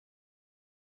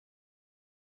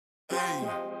Hey,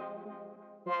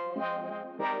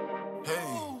 hey,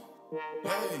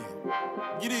 hey,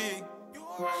 you dig?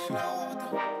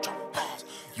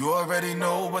 You already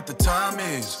know what the time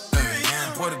is. Hey,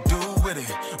 what to do with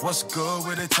it? What's good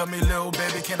with it? Tell me, little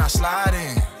baby, can I slide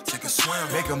in? Take a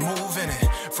swim, make a move in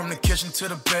it. From the kitchen to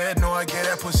the bed, know I get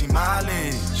that pussy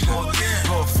mileage.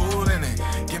 Go a fool in it.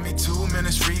 Give me 2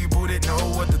 minutes, reboot it,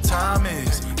 know what the time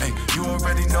is. Hey, you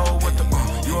already know what the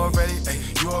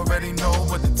you already know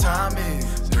what the time is.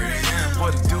 3 a.m.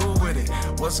 What to do with it?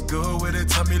 What's good with it?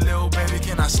 Tell me, little baby,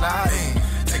 can I slide in?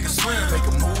 Take a swim, make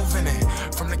a move in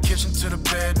it. From the kitchen to the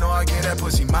bed, know I get that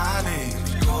pussy mileage.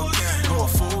 Go a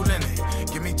fool in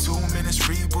it. Give me 2 minutes,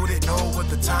 reboot it, know what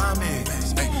the time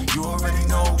is. Ay, you already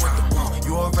know what the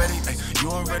you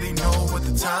already know what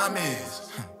the time is.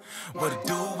 What to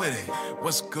do with it?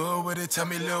 What's good with it? Tell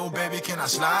me, little baby, can I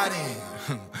slide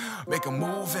in? Make a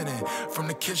move in it. From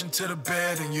the kitchen to the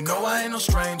bed, and you know I ain't no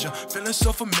stranger. Feeling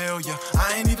so familiar,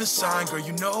 I ain't even signed, girl.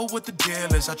 You know what the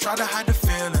deal is. I try to hide the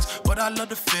feelings, but I love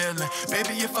the feeling.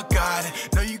 Baby, if I got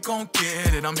it, know you gon'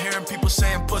 get it. I'm hearing people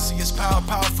saying pussy is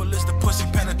powerful is the pussy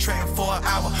penetrating for an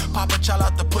hour. Pop a child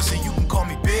out the pussy, you can call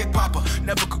me Big Papa.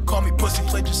 Never could call me pussy,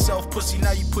 played yourself pussy.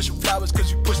 Now you pushing flowers cause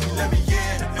you push me, let me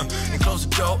in. And close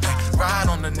the door, ride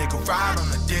on the nigga, ride on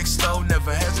the dick slow.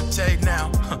 Never hesitate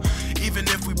now. Even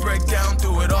if we break down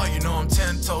through it all, you know I'm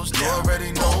 10 toes down. You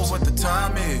already know what the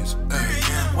time is.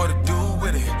 What to do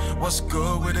with it? What's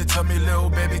good with it? Tell me, little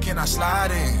baby, can I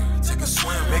slide in? Take a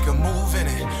swim, make a move in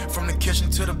it. From the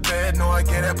kitchen to the bed, know I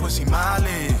get that pussy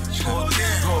mileage. Go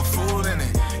a fool in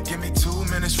it. Give me 2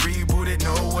 minutes, reboot it,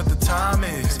 know what the time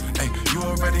is. Ay, you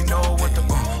already know what the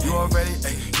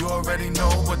you already know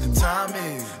what the time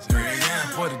is. 3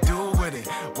 a.m. What to do with it?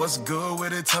 What's good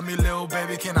with it? Tell me, little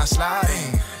baby, can I slide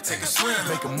in? Take a swim,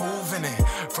 make a move in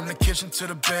it. From the kitchen to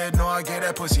the bed, know I get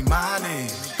that pussy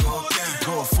mileage.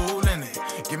 Go a fool in it.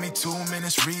 Give me 2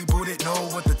 minutes, reboot it, know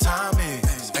what the time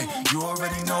is. Ay, you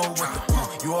already know what the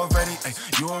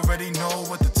you already know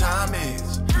what the time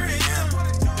is.